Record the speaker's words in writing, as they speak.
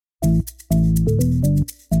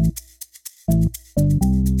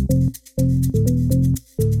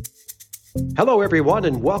Hello, everyone,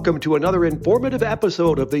 and welcome to another informative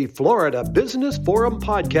episode of the Florida Business Forum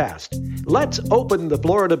podcast. Let's open the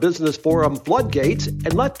Florida Business Forum floodgates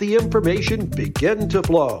and let the information begin to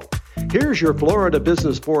flow. Here's your Florida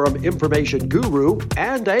Business Forum information guru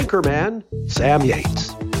and anchorman, Sam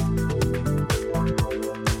Yates.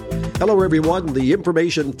 Hello, everyone. The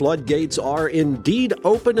information floodgates are indeed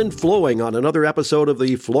open and flowing on another episode of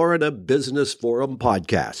the Florida Business Forum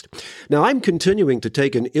podcast. Now, I'm continuing to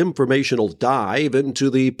take an informational dive into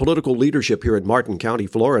the political leadership here in Martin County,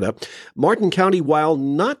 Florida. Martin County, while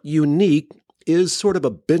not unique, is sort of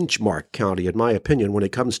a benchmark county, in my opinion, when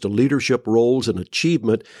it comes to leadership roles and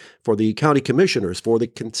achievement for the county commissioners, for the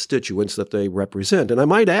constituents that they represent. And I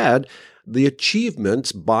might add, the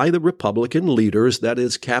achievements by the Republican leaders that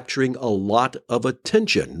is capturing a lot of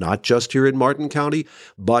attention, not just here in Martin County,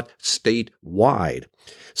 but statewide.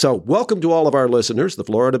 So welcome to all of our listeners, the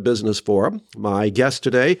Florida Business Forum. My guest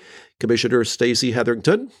today, Commissioner Stacey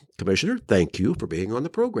Hetherington. Commissioner, thank you for being on the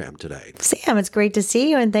program today. Sam, it's great to see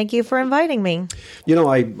you, and thank you for inviting me. You know,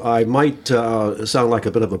 I might sound like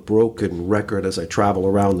a bit of a broken record as I travel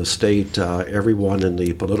around the state. Everyone in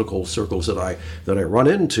the political circles that I run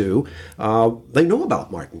into, they know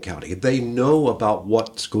about Martin County. They know about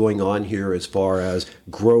what's going on here as far as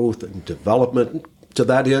growth and development. To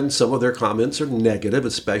that end, some of their comments are negative,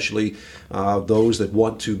 especially those that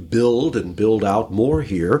want to build and build out more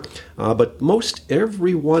here. But most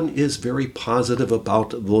everyone is very positive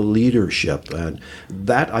about the leadership. And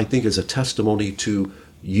that, I think, is a testimony to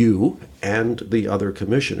you and the other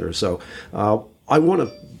commissioners. So I want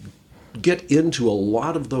to get into a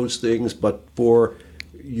lot of those things, but for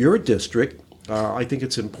your district, I think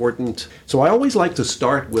it's important. So I always like to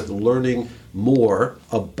start with learning more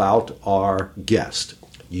about our guest.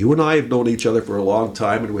 You and I have known each other for a long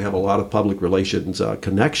time, and we have a lot of public relations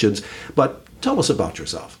connections. But tell us about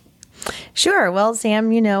yourself. Sure. Well,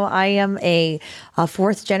 Sam, you know, I am a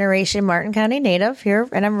fourth generation Martin County native here,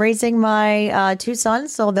 and I'm raising my two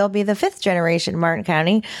sons, so they'll be the fifth generation Martin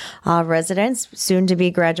County residents, soon to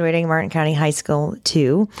be graduating Martin County High School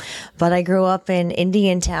too. But I grew up in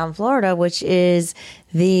Indiantown, Florida, which is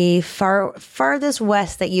the farthest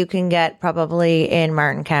west that you can get probably in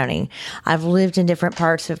Martin County. I've lived in different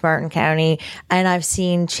parts of Martin County, and I've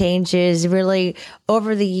seen changes really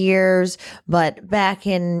over the years. But back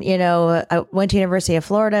in, I went to University of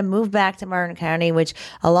Florida, moved back to Martin County, which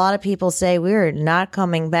a lot of people say we're not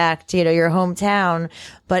coming back to, your hometown.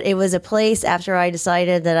 But it was a place after I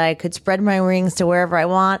decided that I could spread my wings to wherever I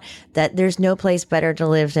want, that there's no place better to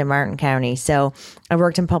live than Martin County. So I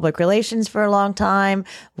worked in public relations for a long time,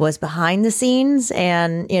 was behind the scenes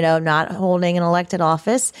and, not holding an elected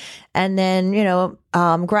office. And then,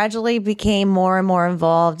 gradually became more and more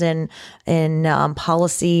involved in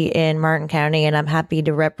policy in Martin County. And I'm happy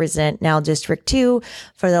to represent now District 2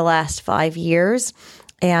 for the last 5 years.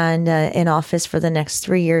 And in office for the next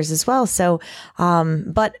 3 years as well. So,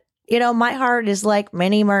 but my heart is like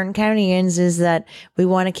many Martin Countyans is that we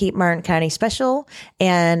want to keep Martin County special.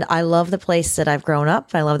 And I love the place that I've grown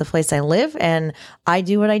up. I love the place I live. And I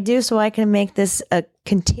do what I do so I can make this a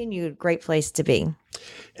continued great place to be.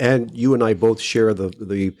 And you and I both share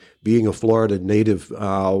the being a Florida native.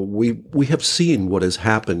 We have seen what has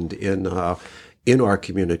happened in our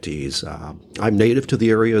communities. I'm native to the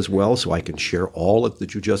area as well, so I can share all of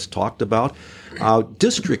that you just talked about.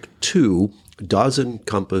 District 2 does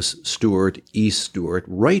encompass Stuart, East Stuart.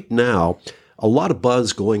 Right now, a lot of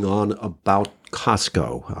buzz going on about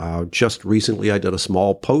Costco. Just recently, I did a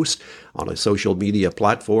small post on a social media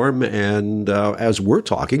platform, and as we're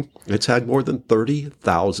talking, it's had more than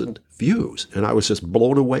 30,000 views, and I was just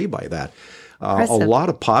blown away by that. A lot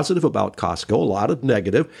of positive about Costco, a lot of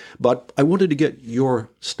negative, but I wanted to get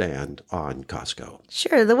your stand on Costco.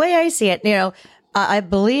 Sure. The way I see it, I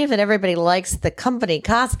believe that everybody likes the company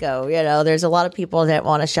Costco. There's a lot of people that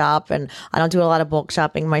want to shop, and I don't do a lot of bulk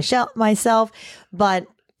shopping myself, but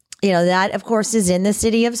that of course is in the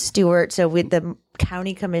city of Stuart. So the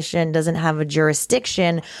county commission doesn't have a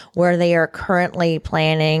jurisdiction where they are currently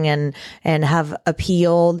planning and have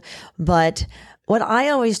appealed. But what I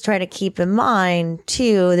always try to keep in mind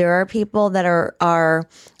too, there are people that are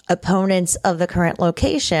opponents of the current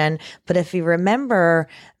location. But if you remember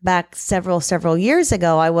back several years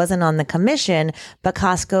ago, I wasn't on the commission, but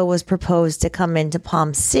Costco was proposed to come into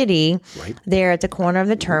Palm City, right there at the corner of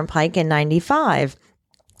the Turnpike in 95.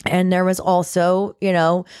 And there was also,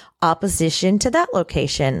 opposition to that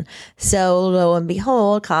location. So lo and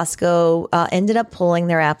behold, Costco ended up pulling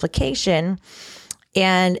their application.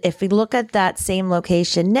 And if we look at that same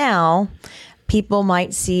location now, People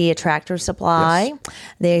might see a Tractor Supply. Yes.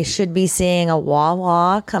 They should be seeing a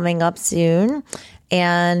Wawa coming up soon,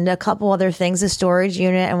 and a couple other things, a storage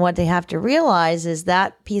unit. And what they have to realize is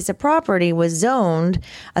that piece of property was zoned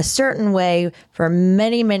a certain way for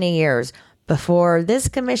many, many years. Before this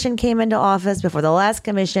commission came into office, before the last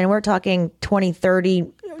commission, we're talking 20, 30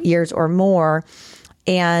 years or more.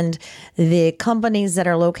 And the companies that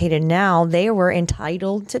are located now, they were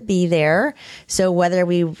entitled to be there. So whether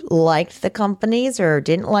we liked the companies or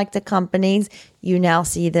didn't like the companies, you now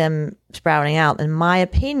see them sprouting out. In my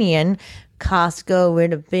opinion, Costco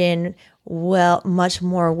would have been much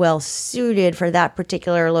more well suited for that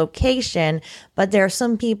particular location. But there are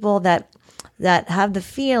some people that have the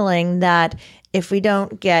feeling that if we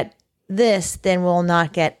don't get this, then we'll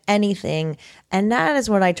not get anything. And that is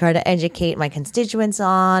what I try to educate my constituents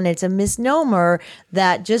on. It's a misnomer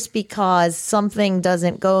that just because something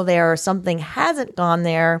doesn't go there or something hasn't gone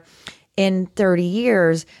there in 30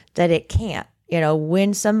 years, that it can't.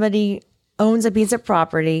 When somebody owns a piece of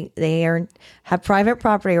property, they have private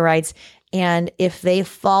property rights. And if they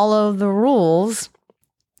follow the rules,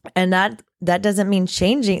 and that doesn't mean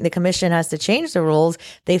changing, the commission has to change the rules.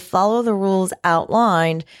 They follow the rules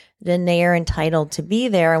outlined, then they are entitled to be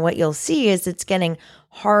there. And what you'll see is it's getting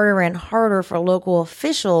harder and harder for local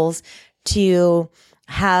officials to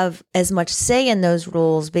have as much say in those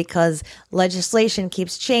rules because legislation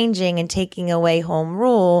keeps changing and taking away home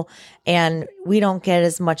rule. And we don't get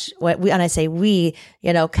as much, and I say we,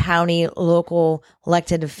 county, local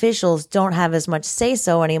elected officials don't have as much say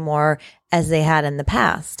so anymore as they had in the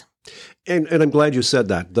past. And I'm glad you said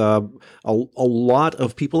that. A lot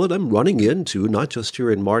of people that I'm running into, not just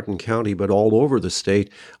here in Martin County, but all over the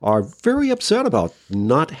state, are very upset about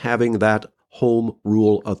not having that home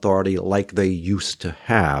rule authority like they used to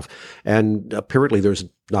have. And apparently there's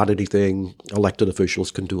not anything elected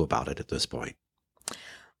officials can do about it at this point.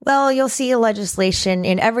 Well, you'll see legislation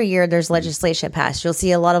in every year. There's legislation passed. You'll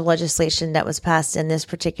see a lot of legislation that was passed in this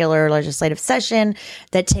particular legislative session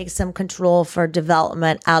that takes some control for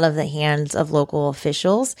development out of the hands of local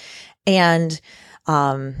officials. And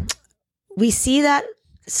we see that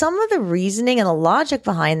some of the reasoning and the logic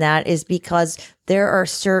behind that is because there are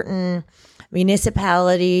certain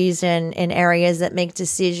municipalities and areas that make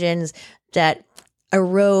decisions that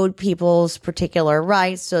erode people's particular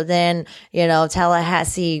rights. So then,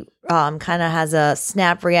 Tallahassee kind of has a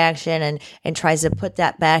snap reaction and tries to put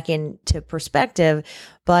that back into perspective.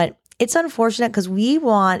 But it's unfortunate because we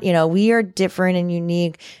are different and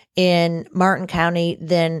unique in Martin County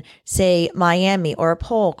than, say, Miami or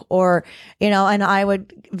Polk or, and I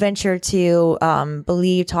would venture to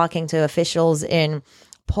believe, talking to officials in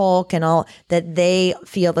Polk and all, that they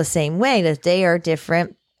feel the same way, that they are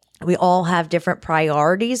different. We all have different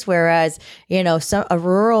priorities, whereas, a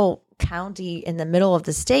rural county in the middle of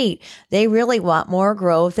the state, they really want more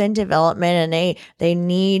growth and development, and they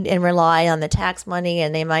need and rely on the tax money,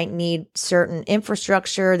 and they might need certain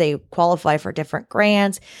infrastructure. They qualify for different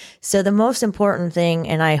grants. So the most important thing,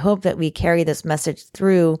 and I hope that we carry this message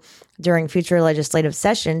through during future legislative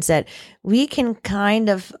sessions, that we can kind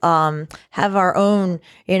of have our own,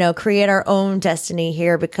 create our own destiny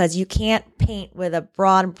here, because you can't paint with a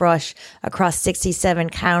broad brush across 67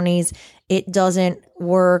 counties. It doesn't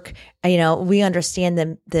work. We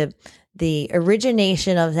understand the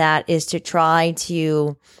origination of that is to try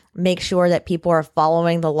to make sure that people are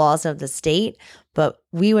following the laws of the state. But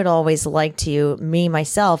we would always like to,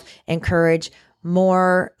 myself, encourage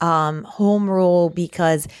more home rule,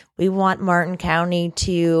 because we want Martin County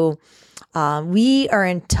to, we are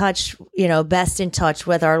in touch, best in touch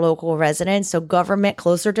with our local residents. So government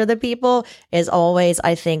closer to the people is always,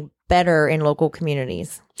 I think, better in local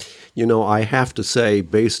communities. I have to say,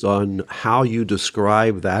 based on how you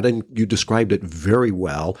describe that, and you described it very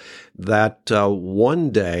well, that one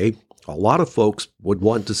day a lot of folks would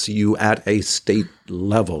want to see you at a state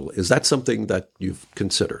level. Is that something that you've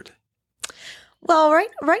considered? Well,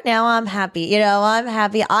 right now I'm happy. I'm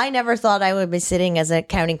happy. I never thought I would be sitting as a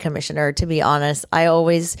county commissioner, to be honest. I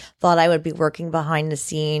always thought I would be working behind the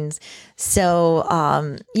scenes.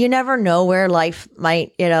 So you never know where life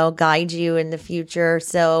might, guide you in the future.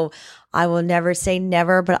 So I will never say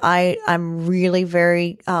never, but I'm really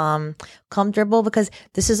very comfortable, because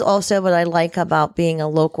this is also what I like about being a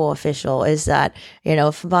local official, is that,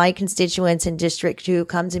 if my constituents in District 2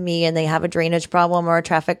 come to me and they have a drainage problem or a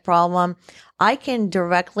traffic problem, I can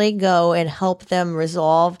directly go and help them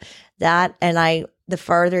resolve that. And the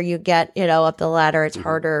farther you get, up the ladder, it's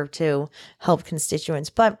harder to help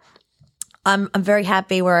constituents. But I'm very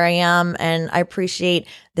happy where I am, and I appreciate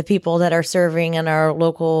the people that are serving in our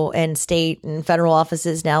local and state and federal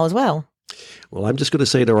offices now as well. Well, I'm just going to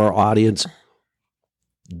say to our audience,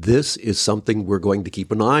 this is something we're going to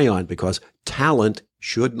keep an eye on because talent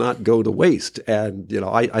should not go to waste. And,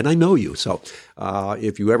 I know you. So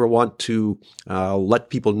if you ever want to let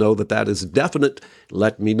people know that is definite,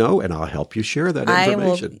 let me know and I'll help you share that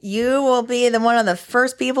information. You will be one of the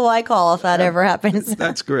first people I call if that ever happens.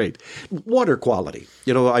 That's great. Water quality.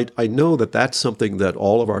 I know that's something that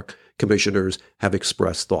all of our commissioners have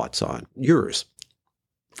expressed thoughts on. Yours?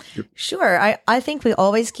 Sure. I think we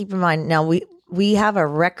always keep in mind now we have a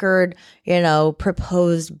record,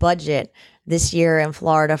 proposed budget this year in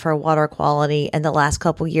Florida for water quality, and the last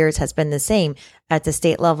couple of years has been the same at the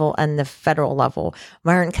state level and the federal level.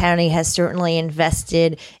 Martin County has certainly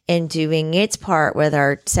invested in doing its part with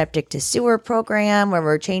our septic to sewer program, where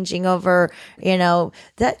we're changing over,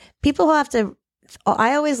 that people have to,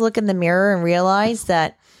 I always look in the mirror and realize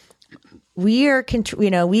that we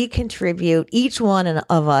contribute, each one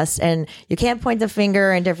of us, and you can't point the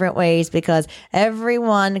finger in different ways because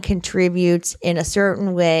everyone contributes in a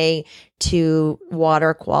certain way to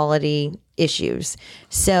water quality issues.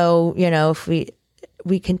 So, if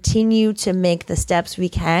we continue to make the steps we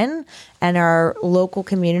can, and our local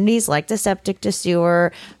communities like the septic to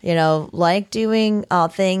sewer, like doing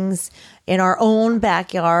things in our own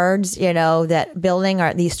backyards, that building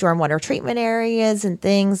these stormwater treatment areas and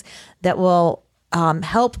things that will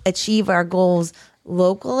help achieve our goals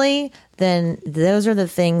locally, then those are the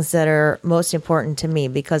things that are most important to me,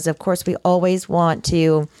 because of course we always want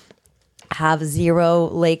to have zero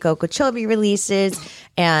Lake Okeechobee releases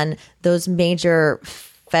and those major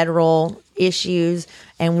federal issues,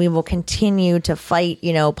 and we will continue to fight,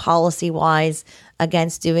 policy-wise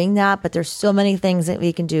against doing that. But there's so many things that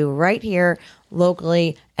we can do right here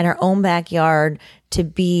locally in our own backyard to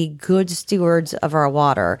be good stewards of our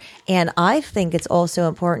water. And I think it's also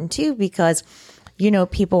important too because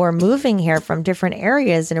people are moving here from different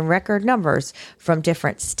areas in record numbers from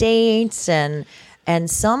different states, and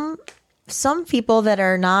some people that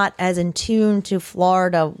are not as in tune to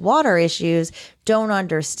Florida water issues don't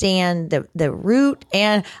understand the root,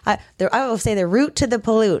 and I will say the root to the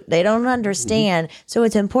pollute. They don't understand. Mm-hmm. So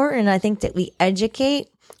it's important, I think, that we educate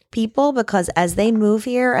people, because as they move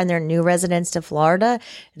here and they're new residents to Florida,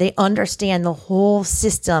 they understand the whole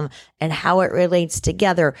system and how it relates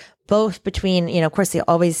together, both between, of course, they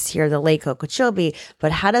always hear the Lake Okeechobee,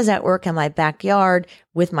 but how does that work in my backyard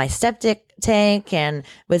with my septic tank and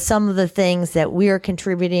with some of the things that we are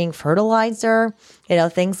contributing, fertilizer,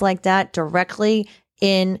 things like that, directly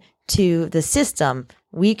into the system.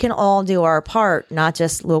 We can all do our part, not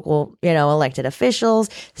just local, elected officials,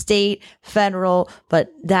 state, federal,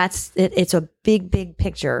 but it's a big, big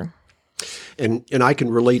picture. And I can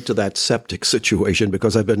relate to that septic situation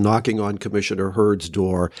because I've been knocking on Commissioner Hurd's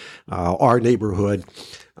door. Our neighborhood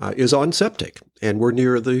is on septic, and we're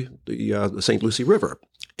near the St. Lucie River.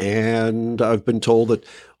 And I've been told that,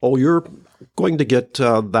 you're going to get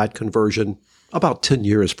that conversion about 10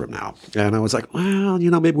 years from now. And I was like, well,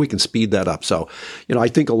 maybe we can speed that up. So, I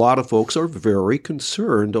think a lot of folks are very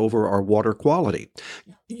concerned over our water quality.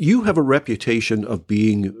 You have a reputation of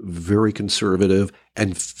being very conservative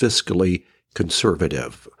and fiscally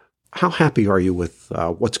conservative. How happy are you with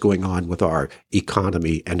what's going on with our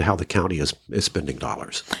economy and how the county is spending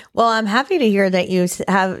dollars? Well, I'm happy to hear that you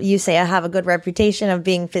say I have a good reputation of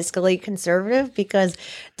being fiscally conservative, because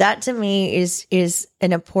that to me is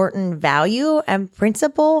an important value and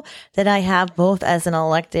principle that I have both as an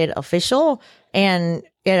elected official and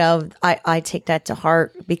I take that to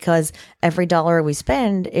heart, because every dollar we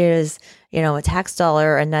spend is a tax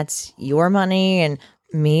dollar, and that's your money and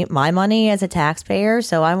my money as a taxpayer.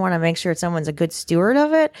 So I want to make sure someone's a good steward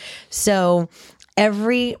of it. So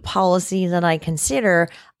every policy that I consider,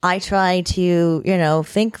 I try to,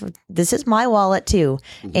 think this is my wallet too.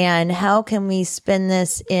 Mm-hmm. And how can we spend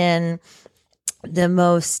this in the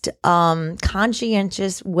most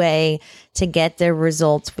conscientious way to get the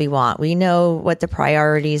results we want? We know what the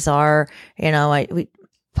priorities are,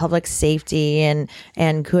 public safety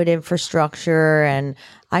and good infrastructure. And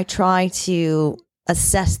I try to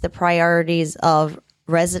assess the priorities of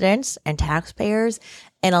residents and taxpayers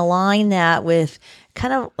and align that with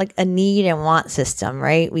kind of like a need and want system,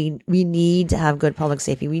 right? We need to have good public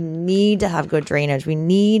safety. We need to have good drainage.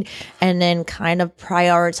 And then kind of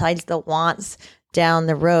prioritize the wants down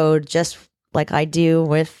the road, just like I do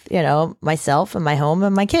with, myself and my home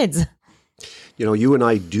and my kids. You and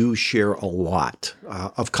I do share a lot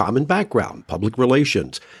of common background, public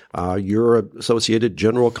relations. You're an Associated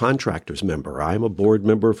General Contractors member. I'm a board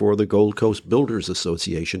member for the Gold Coast Builders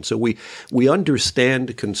Association. So we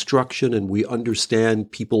understand construction and we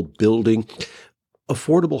understand people building.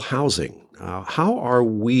 affordable housing. How are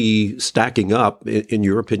we stacking up, in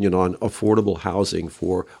your opinion, on affordable housing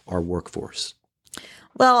for our workforce?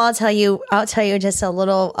 Well, I'll tell you just a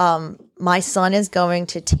little. My son is going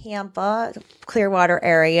to Tampa, Clearwater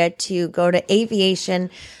area to go to aviation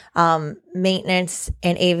maintenance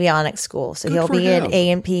and avionics school. So he'll be an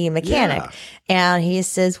A&P mechanic. Yeah. And he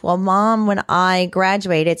says, well, Mom, when I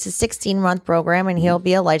graduate, it's a 16-month program and he'll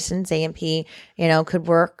be a licensed A&P, could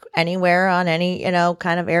work anywhere on any,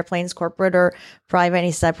 kind of airplanes, corporate or private. And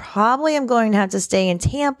he said, probably I'm going to have to stay in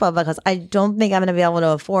Tampa because I don't think I'm going to be able to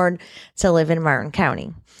afford to live in Martin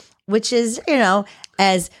County, which is,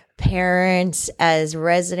 as parents, as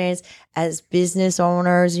residents, as business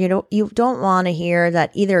owners, you don't want to hear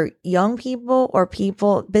that either young people or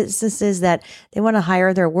businesses that they want to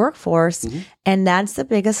hire their workforce. Mm-hmm. And that's the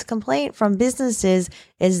biggest complaint from businesses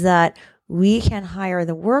is that we can't hire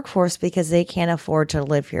the workforce because they can't afford to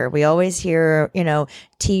live here. We always hear,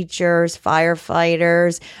 teachers,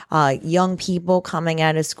 firefighters, young people coming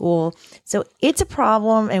out of school. So it's a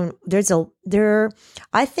problem. And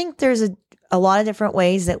I think there's a lot of different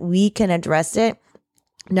ways that we can address it.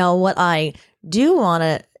 Now, what I do want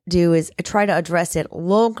to do is try to address it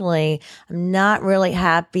locally. I'm not really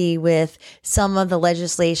happy with some of the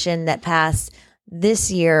legislation that passed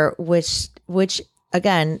this year, which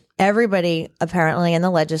again, everybody apparently in the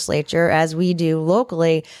legislature, as we do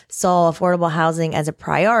locally, saw affordable housing as a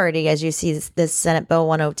priority. As you see this Senate Bill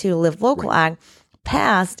 102 Live Local Act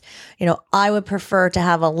passed, I would prefer to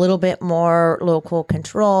have a little bit more local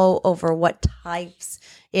control over what types,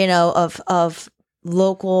 of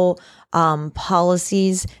local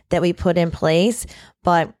policies that we put in place.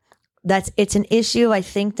 But it's an issue I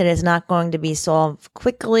think that is not going to be solved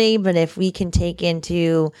quickly. But if we can take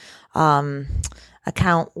into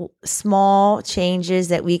account small changes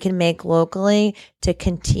that we can make locally to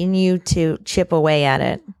continue to chip away at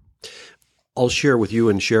it. I'll share with you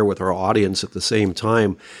and share with our audience at the same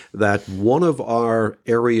time that one of our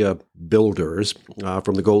area builders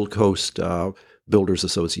from the Gold Coast Builders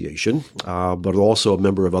Association, but also a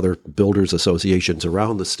member of other builders associations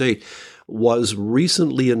around the state, was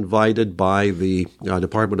recently invited by the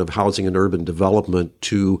Department of Housing and Urban Development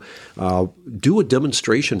to do a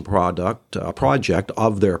demonstration project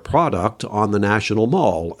of their product on the National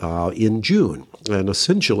Mall in June. And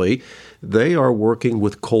essentially, they are working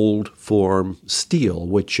with cold form steel,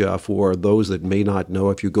 which for those that may not know,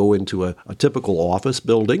 if you go into a typical office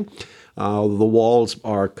building, the walls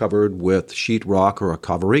are covered with sheetrock or a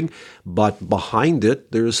covering, but behind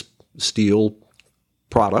it, there's steel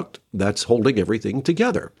product that's holding everything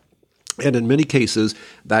together. And in many cases,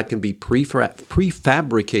 that can be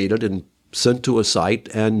prefabricated and sent to a site,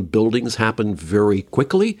 and buildings happen very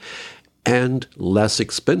quickly and less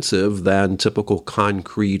expensive than typical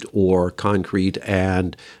concrete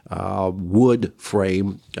and wood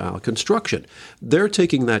frame construction. They're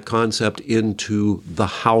taking that concept into the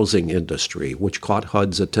housing industry, which caught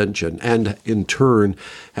HUD's attention and in turn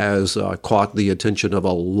has caught the attention of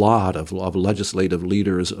a lot of legislative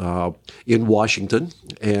leaders in Washington.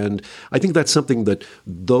 And I think that's something that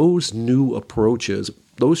those new approaches,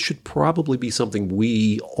 those should probably be something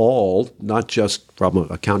we all, not just from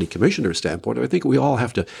a county commissioner standpoint, I think we all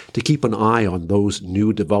have to keep an eye on those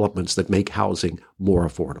new developments that make housing more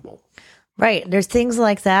affordable. Right. There's things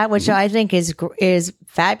like that, which I think is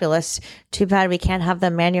fabulous. Too bad we can't have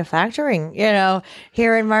them manufacturing,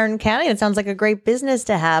 here in Martin County. It sounds like a great business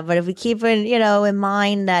to have. But if we keep in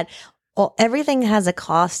mind that everything has a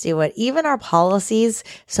cost to it. Even our policies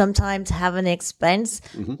sometimes have an expense.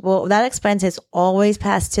 Mm-hmm. Well, that expense is always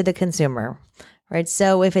passed to the consumer, right?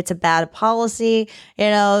 So if it's a bad policy,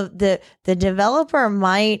 the developer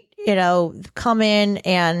might, come in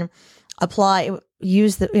and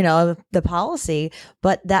use the policy,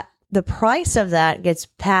 but that the price of that gets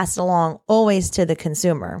passed along always to the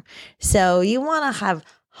consumer. So you want to have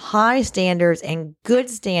high standards and good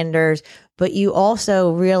standards, but you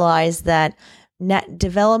also realize that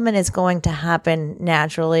development is going to happen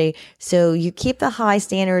naturally. So you keep the high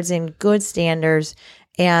standards and good standards,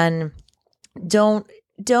 and don't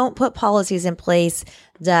put policies in place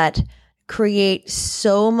that create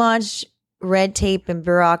so much red tape and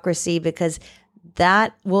bureaucracy, because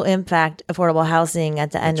that will impact affordable housing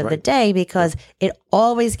at the end of the day, because it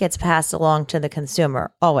always gets passed along to the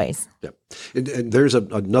consumer, always. Yep. And there's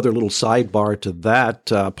another little sidebar to that.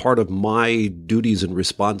 Part of my duties and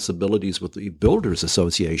responsibilities with the Builders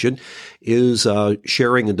Association is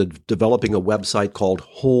sharing and developing a website called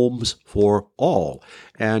Homes for All.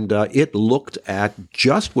 And it looked at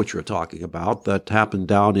just what you're talking about that happened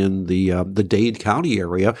down in the Dade County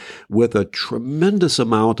area with a tremendous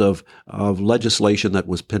amount of legislation that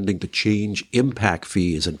was pending to change impact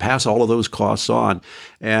fees and pass all of those costs on.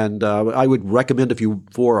 And I would recommend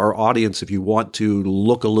for our audience, if you want to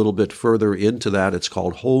look a little bit further into that, it's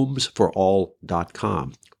called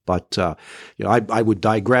homesforall.com. But I would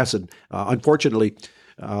digress, and unfortunately,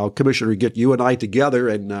 Commissioner, get you and I together,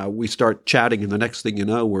 and we start chatting, and the next thing you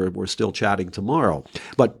know, we're still chatting tomorrow.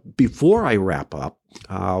 But before I wrap up,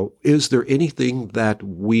 is there anything that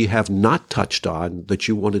we have not touched on that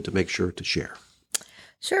you wanted to make sure to share?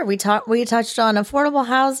 Sure. We touched on affordable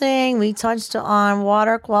housing. We touched on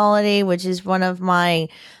water quality, which is one of my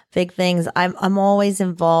big things. I'm always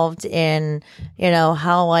involved in,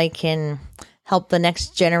 how I can help the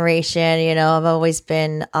next generation. I've always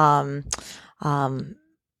been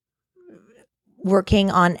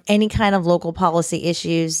working on any kind of local policy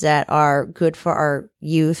issues that are good for our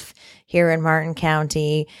youth here in Martin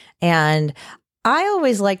County. And I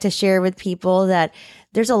always like to share with people that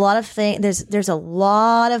there's a lot of there's a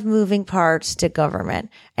lot of moving parts to government.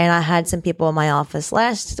 And I had some people in my office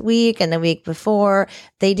last week and the week before.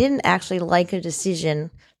 They didn't actually like a decision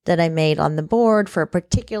that I made on the board for a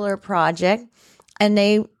particular project. And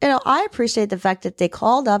I appreciate the fact that they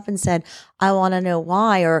called up and said, I want to know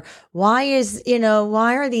why, or why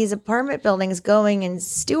are these apartment buildings going in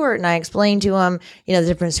Stewart? And I explained to them, the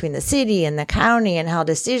difference between the city and the county and how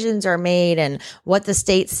decisions are made and what the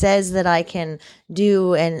state says that I can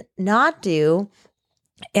do and not do.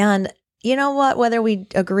 And you know what, whether we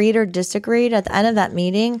agreed or disagreed, at the end of that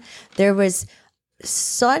meeting, there was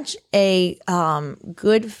such a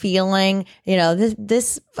good feeling.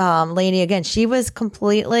 This lady, again, she was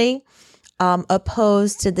completely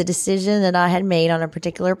opposed to the decision that I had made on a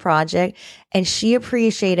particular project, and she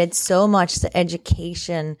appreciated so much the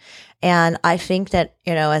education. And I think that,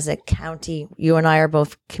 as a county, you and I are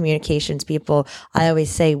both communications people. I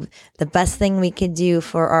always say the best thing we can do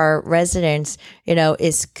for our residents,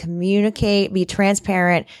 is communicate, be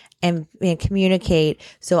transparent, and communicate.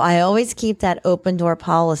 So I always keep that open door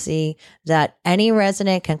policy that any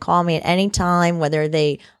resident can call me at any time, whether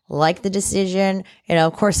they like the decision,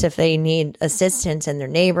 of course, if they need assistance in their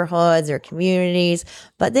neighborhoods or communities,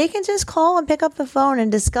 but they can just call and pick up the phone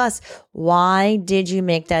and discuss, why did you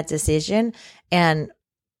make that decision? And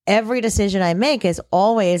every decision I make is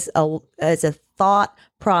always a thought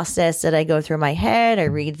process that I go through my head. I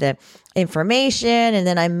read the information and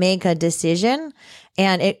then I make a decision.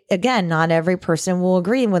 And again, not every person will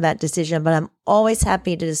agree with that decision, but I'm always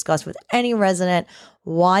happy to discuss with any resident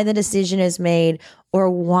why the decision is made or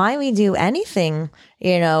why we do anything,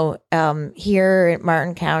 here at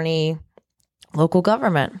Martin County local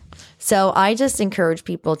government. So I just encourage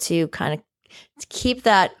people to kind of keep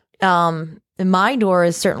that. My door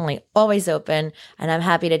is certainly always open, and I'm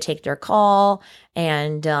happy to take their call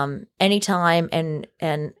and anytime.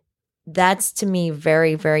 And that's, to me,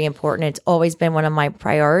 very, very important. It's always been one of my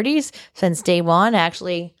priorities since day one.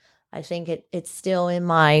 Actually, I think it's still in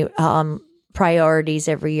my priorities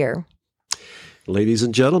every year. Ladies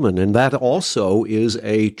and gentlemen, and that also is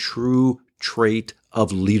a true trait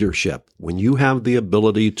of leadership. When you have the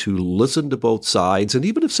ability to listen to both sides, and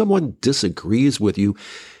even if someone disagrees with you,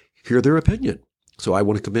 hear their opinion. So I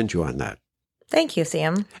want to commend you on that. Thank you,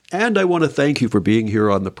 Sam. And I want to thank you for being here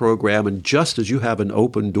on the program. And just as you have an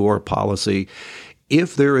open door policy,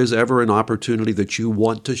 if there is ever an opportunity that you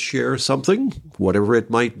want to share something, whatever it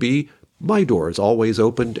might be, my door is always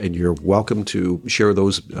open, and you're welcome to share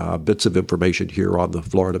those bits of information here on the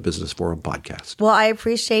Florida Business Forum podcast. Well, I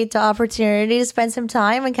appreciate the opportunity to spend some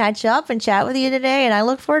time and catch up and chat with you today, and I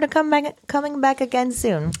look forward to coming back again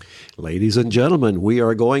soon. Ladies and gentlemen, we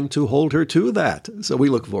are going to hold her to that, so we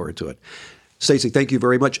look forward to it. Stacey, thank you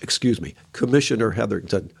very much. Commissioner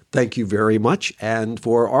Hetherington, thank you very much. And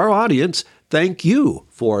for our audience, thank you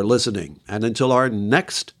for listening. And until our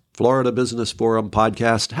next Florida Business Forum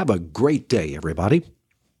podcast, have a great day, everybody.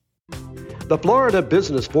 The Florida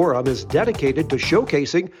Business Forum is dedicated to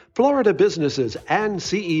showcasing Florida businesses and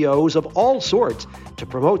CEOs of all sorts to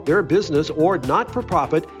promote their business or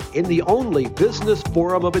not-for-profit in the only business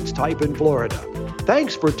forum of its type in Florida.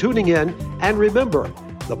 Thanks for tuning in, and remember,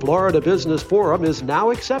 the Florida Business Forum is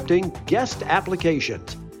now accepting guest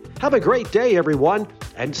applications. Have a great day, everyone,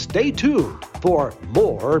 and stay tuned for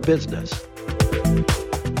more business.